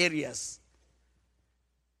other areas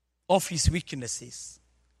of his weaknesses.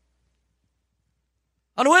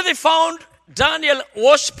 And when they found Daniel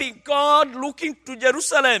worshiping God, looking to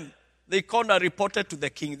Jerusalem, they called and reported to the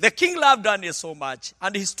king. The king loved Daniel so much,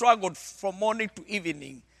 and he struggled from morning to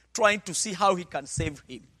evening, trying to see how he can save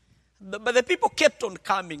him. But the people kept on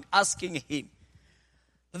coming, asking him,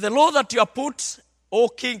 the law that you have put, O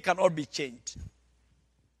king, cannot be changed.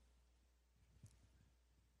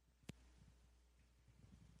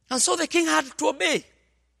 And so the king had to obey.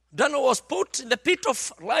 Daniel was put in the pit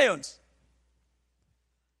of lions.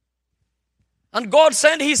 And God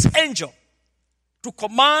sent his angel to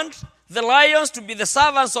command the lions to be the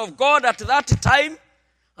servants of God at that time.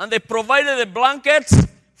 And they provided the blankets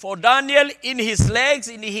for Daniel in his legs,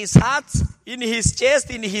 in his heart, in his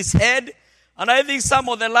chest, in his head. And I think some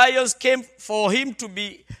of the lions came for him to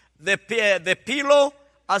be the pillow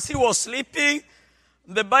as he was sleeping.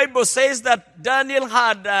 The Bible says that Daniel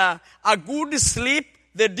had a good sleep,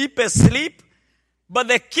 the deepest sleep. But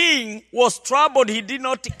the king was troubled. He did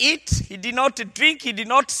not eat, he did not drink, he did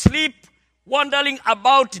not sleep, wondering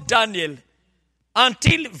about Daniel.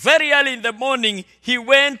 Until very early in the morning, he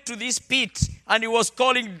went to this pit and he was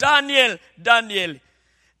calling, Daniel, Daniel,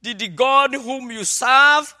 did the God whom you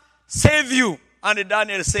serve save you? And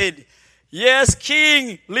Daniel said, yes,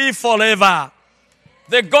 king, live forever.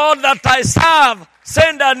 The God that I serve,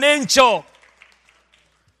 send an angel.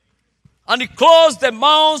 And he closed the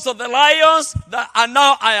mouths of the lions, and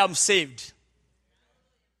now I am saved.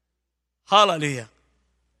 Hallelujah.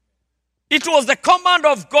 It was the command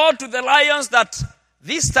of God to the lions that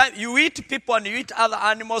this time you eat people and you eat other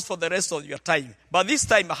animals for the rest of your time. But this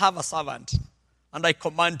time I have a servant, and I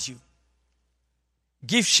command you,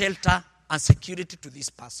 give shelter and security to this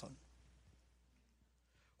person.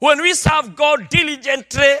 When we serve God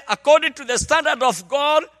diligently, according to the standard of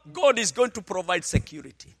God, God is going to provide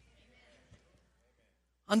security.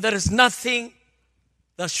 And there is nothing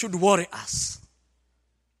that should worry us.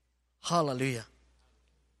 Hallelujah.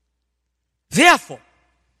 Therefore,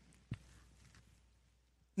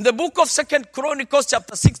 in the book of 2 Chronicles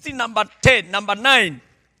chapter 16, number 9,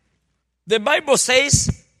 the Bible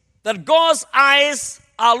says that God's eyes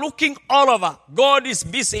are looking all over. God is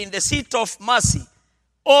busy in the seat of mercy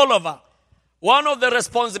all over. One of the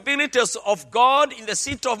responsibilities of God in the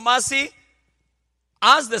seat of mercy,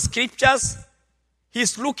 as the scriptures,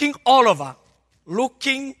 he's looking all over,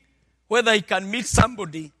 looking whether he can meet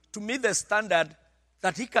somebody to meet the standard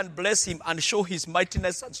that he can bless him and show his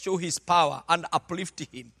mightiness and show his power and uplift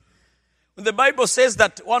him. When the Bible says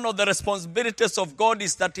that one of the responsibilities of God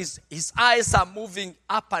is that his eyes are moving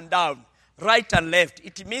up and down, right and left,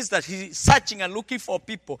 it means that he's searching and looking for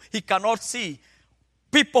people. He cannot see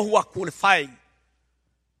people who are qualifying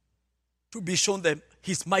to be shown them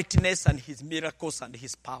his mightiness and his miracles and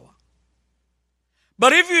his power.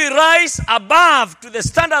 But if we rise above to the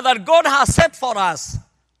standard that God has set for us,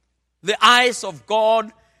 the eyes of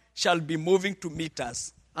God shall be moving to meet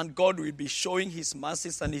us. And God will be showing his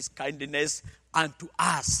mercies and his kindness unto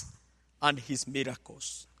us and his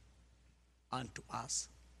miracles unto us.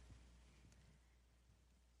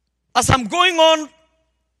 As I'm going on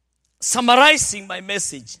summarizing my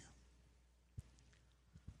message,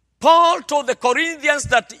 Paul told the Corinthians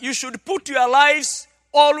that you should put your lives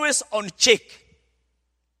always on check.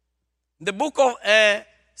 The book of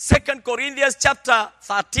 2 Corinthians chapter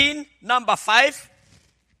 13, number 5.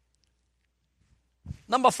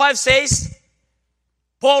 Number 5 says,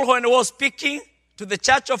 Paul, when he was speaking to the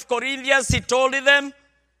church of Corinthians, he told them,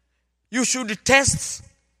 you should test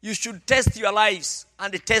your lives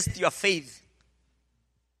and test your faith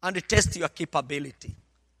and test your capability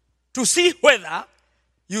to see whether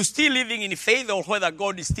you're still living in faith or whether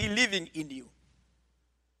God is still living in you,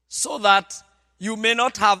 so that you may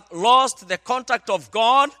not have lost the contact of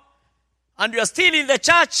God and you are still in the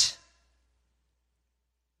church.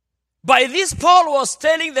 By this, Paul was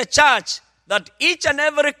telling the church that each and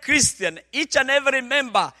every Christian, each and every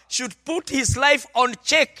member should put his life on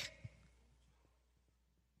check.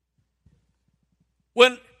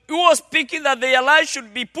 When he was speaking that their life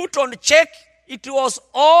should be put on check, it was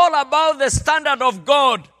all about the standard of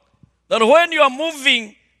God. That when you are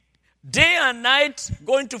moving day and night,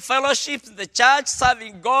 going to fellowship in the church,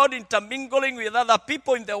 serving God, intermingling with other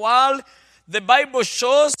people in the world, the Bible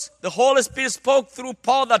shows, the Holy Spirit spoke through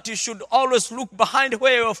Paul that you should always look behind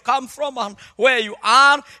where you have come from and where you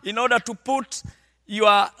are in order to put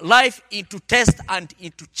your life into test and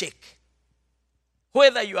into check.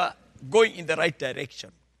 Whether you are going in the right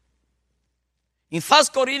direction. In 1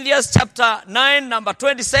 Corinthians chapter 9, number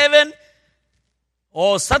 27,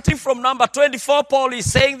 or starting from number 24, Paul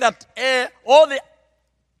is saying that all the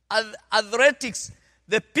athletics,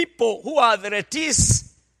 the people who are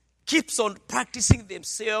athletes, keeps on practicing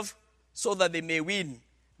themselves so that they may win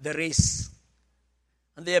the race.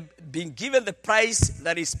 And they have been given the prize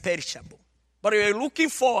that is perishable. But we are looking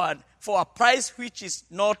forward for a prize which is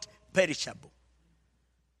not perishable.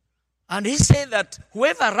 And he said that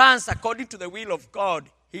whoever runs according to the will of God,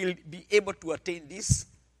 he'll be able to attain this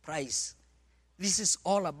prize. This is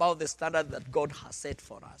all about the standard that God has set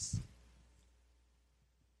for us.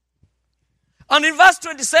 And in verse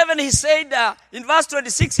 27, he said, in verse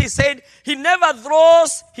 26, he said, he never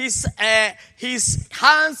throws his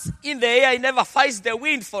hands in the air. He never fights the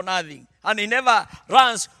wind for nothing. And he never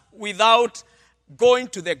runs without going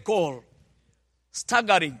to the goal,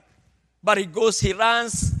 staggering. But he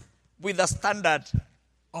runs with a standard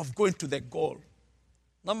of going to the goal.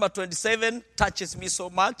 Number 27 touches me so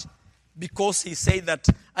much because he said that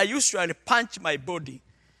I usually punch my body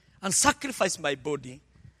and sacrifice my body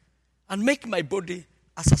and make my body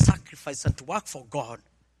as a sacrifice and to work for God,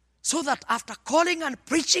 so that after calling and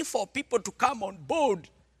preaching for people to come on board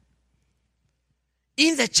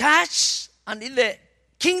in the church and in the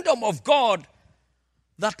kingdom of God,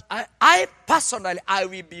 that I personally, I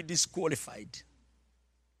will be disqualified.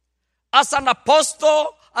 As an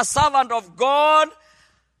apostle, a servant of God,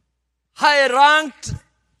 high-ranked,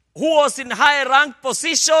 who was in high-ranked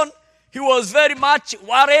position, he was very much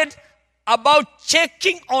worried about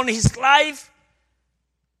checking on his life,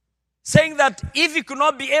 saying that if he could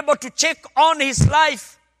not be able to check on his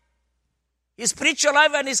life, his spiritual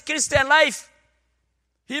life and his Christian life,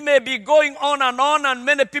 he may be going on and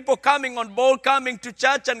many people coming on board, coming to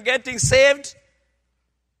church and getting saved,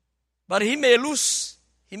 but he may lose.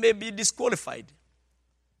 He may be disqualified.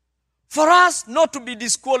 For us not to be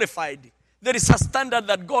disqualified, there is a standard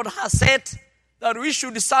that God has set that we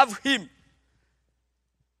should serve him.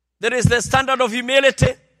 There is the standard of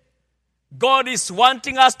humility God is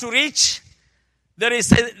wanting us to reach. There is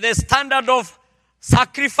the standard of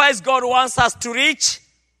sacrifice God wants us to reach.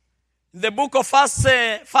 In the book of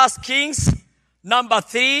First Kings, number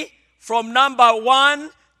 3, from number 1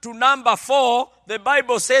 to number 4, the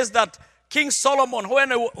Bible says that King Solomon, when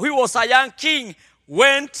he was a young king,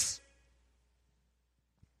 went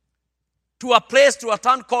to a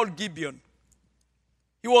town called Gibeon.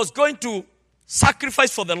 He was going to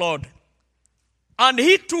sacrifice for the Lord. And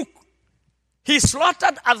he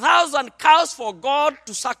slaughtered 1,000 cows for God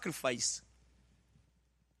to sacrifice.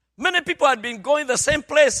 Many people had been going the same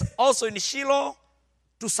place, also in Shiloh,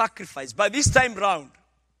 to sacrifice. But this time round,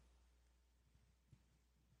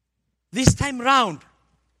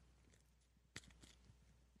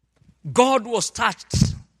 God was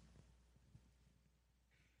touched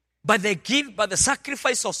by the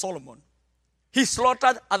sacrifice of Solomon. He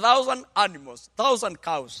slaughtered 1,000 animals, 1,000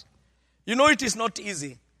 cows. You know, it is not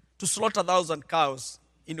easy to slaughter 1,000 cows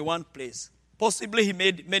in one place. Possibly he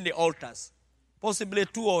made many altars, possibly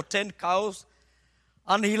 2 or 10 cows,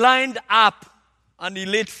 and he lined up and he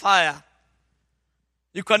lit fire.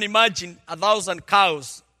 You can imagine 1,000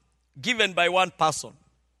 cows given by one person.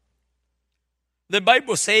 The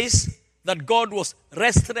Bible says that God was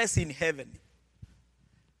restless in heaven.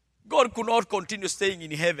 God could not continue staying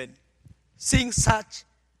in heaven, seeing such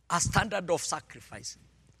a standard of sacrifice.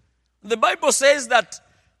 The Bible says that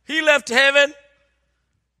he left heaven,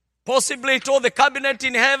 possibly told the cabinet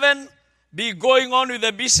in heaven, be going on with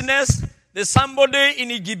the business. There's somebody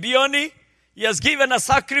in Gibeon, he has given a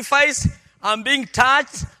sacrifice. I'm being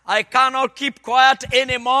touched. I cannot keep quiet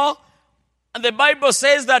anymore. And the Bible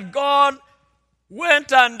says that God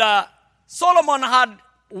went and Solomon had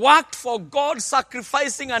worked for God,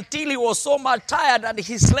 sacrificing until he was so much tired and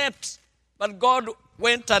he slept. But God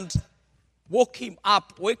went and woke him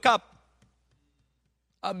up. Wake up.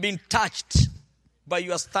 I've been touched by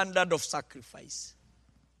your standard of sacrifice,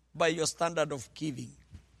 by your standard of giving.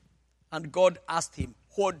 And God asked him,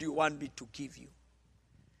 what do you want me to give you?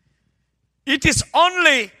 It is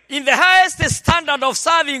only in the highest standard of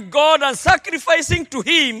serving God and sacrificing to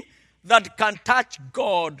him that can touch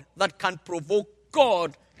God, that can provoke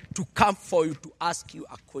God to come for you to ask you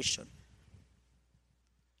a question.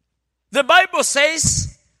 The Bible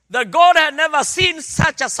says that God had never seen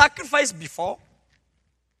such a sacrifice before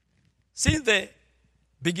since the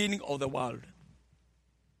beginning of the world.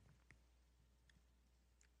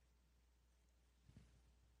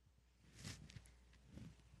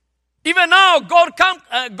 Even now, God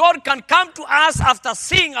can come to us after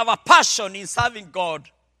seeing our passion in serving God,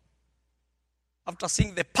 after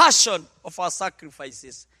seeing the passion of our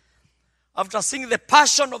sacrifices, after seeing the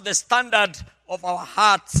passion of the standard of our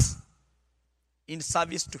hearts in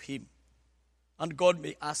service to him. And God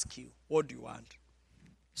may ask you, what do you want?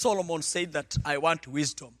 Solomon said that, I want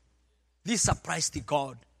wisdom. This surprised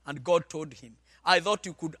God. And God told him, I thought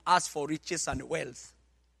you could ask for riches and wealth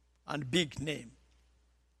and big name.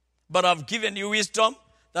 But I've given you wisdom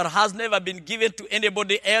that has never been given to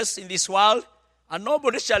anybody else in this world. And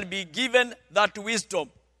nobody shall be given that wisdom.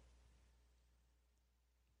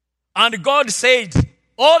 And God said,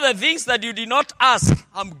 all the things that you did not ask,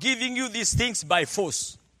 I'm giving you these things by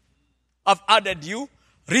force. I've added you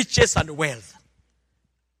riches and wealth.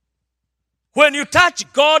 When you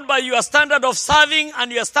touch God by your standard of serving and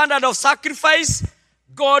your standard of sacrifice,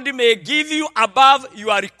 God may give you above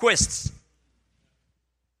your requests.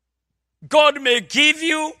 God may give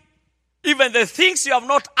you even the things you have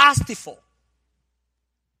not asked for.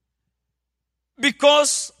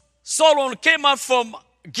 Because Solomon came out from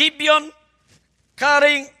Gibeon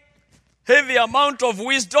carrying heavy amount of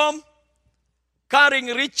wisdom, carrying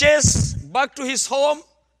riches back to his home,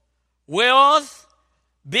 wealth,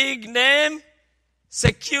 big name,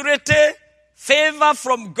 security, favor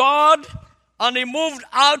from God, and he moved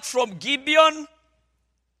out from Gibeon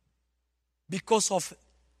because of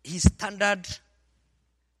his standard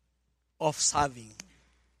of serving.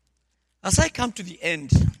 As I come to the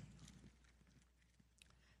end,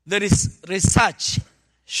 there is research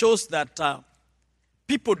shows that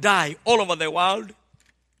people die all over the world.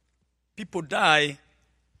 People die.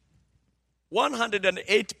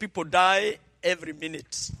 108 people die every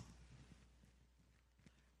minute.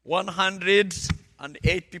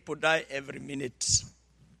 108 people die every minute.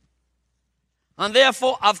 And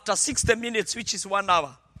therefore, after 60 minutes, which is 1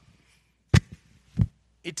 hour,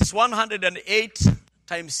 it is 108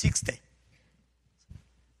 times 60.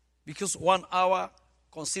 Because 1 hour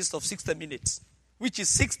consists of 60 minutes, which is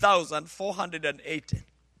 6,480.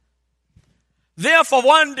 Therefore,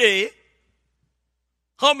 one day,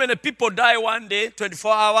 how many people die one day?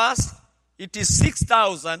 24 hours. It is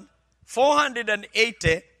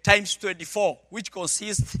 6,480 times 24, which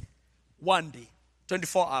consists 1 day,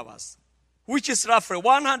 24 hours, which is roughly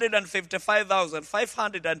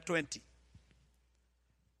 155,520.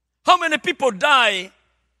 How many people die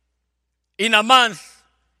in a month?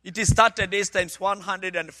 It is 30 days times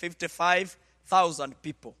 155,000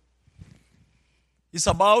 people. It's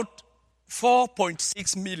about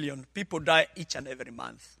 4.6 million people die each and every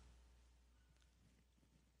month.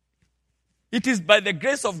 It is by the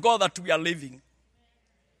grace of God that we are living.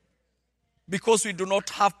 Because we do not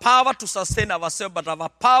have power to sustain ourselves, but our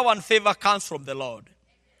power and favor comes from the Lord.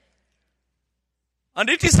 And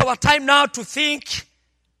it is our time now to think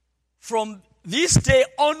from this day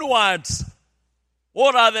onwards,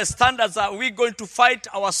 what are the standards that we're going to fight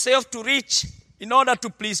ourselves to reach in order to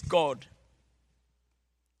please God?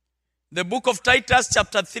 The book of Titus,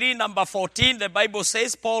 chapter 3, number 14, the Bible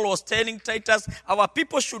says, Paul was telling Titus, our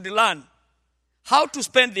people should learn how to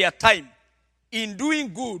spend their time in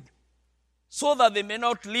doing good so that they may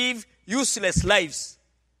not live useless lives.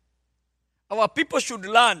 Our people should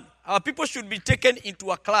learn. Our people should be taken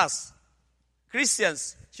into a class.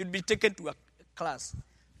 Christians should be taken to a class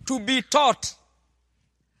to be taught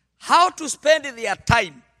how to spend their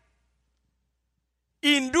time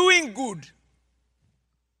in doing good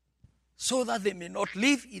so that they may not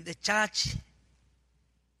live in the church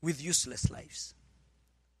with useless lives.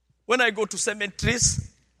 When I go to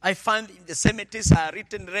cemeteries, I find in the cemeteries are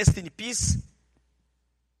written rest in peace.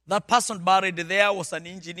 That person buried there was an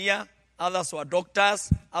engineer, others were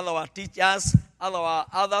doctors, others were teachers,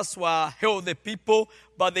 others were healthy people,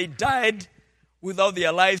 but they died without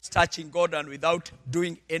their lives touching God and without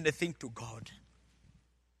doing anything to God.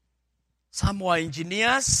 Some were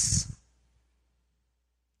engineers.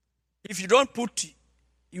 If you don't put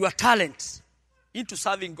your talent into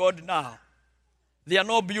serving God now, there are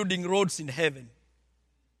no building roads in heaven.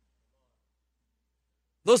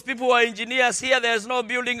 Those people who are engineers here, there's no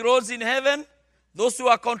building roads in heaven. Those who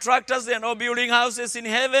are contractors, they are not building houses in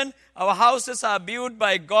heaven. Our houses are built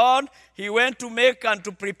by God. He went to make and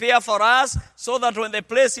to prepare for us so that when the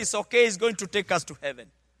place is okay, He's going to take us to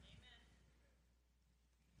heaven.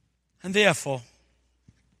 And therefore,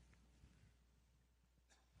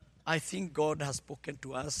 I think God has spoken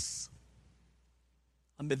to us.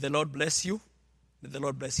 And may the Lord bless you. May the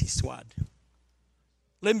Lord bless His word.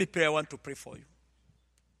 Let me pray. I want to pray for you.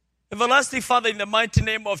 Everlasting Father, in the mighty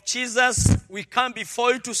name of Jesus, we come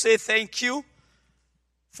before you to say thank you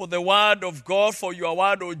for the word of God, for your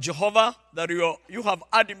word, O Jehovah, that you have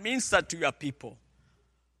administered to your people.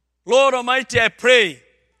 Lord Almighty, I pray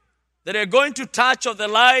that you're going to touch on the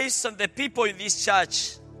lives and the people in this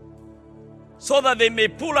church so that they may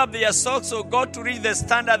pull up their socks, O God, to reach the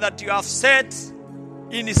standard that you have set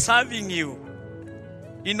in serving you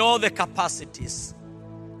in all the capacities.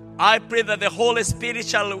 I pray that the Holy Spirit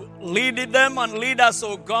shall lead them and lead us,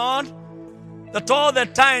 O God, that all the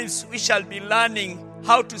times we shall be learning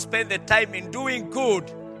how to spend the time in doing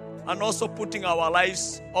good and also putting our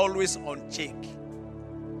lives always on check.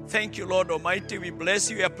 Thank you, Lord Almighty. We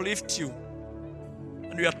bless you, we uplift you.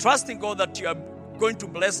 And we are trusting, God, that you are going to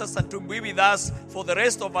bless us and to be with us for the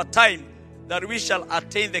rest of our time, that we shall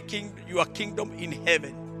attain your kingdom in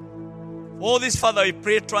heaven. All this, Father, we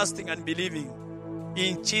pray, trusting and believing.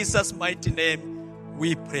 In Jesus' mighty name,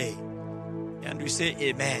 we pray. And we say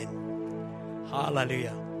amen.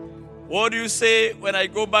 Hallelujah. What do you say when I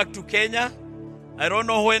go back to Kenya? I don't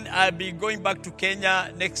know when I'll be going back to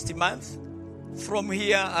Kenya next month. From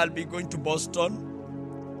here, I'll be going to Boston.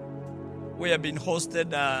 We have been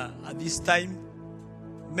hosted at this time.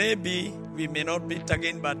 Maybe we may not meet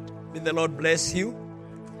again, but may the Lord bless you.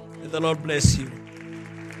 May the Lord bless you.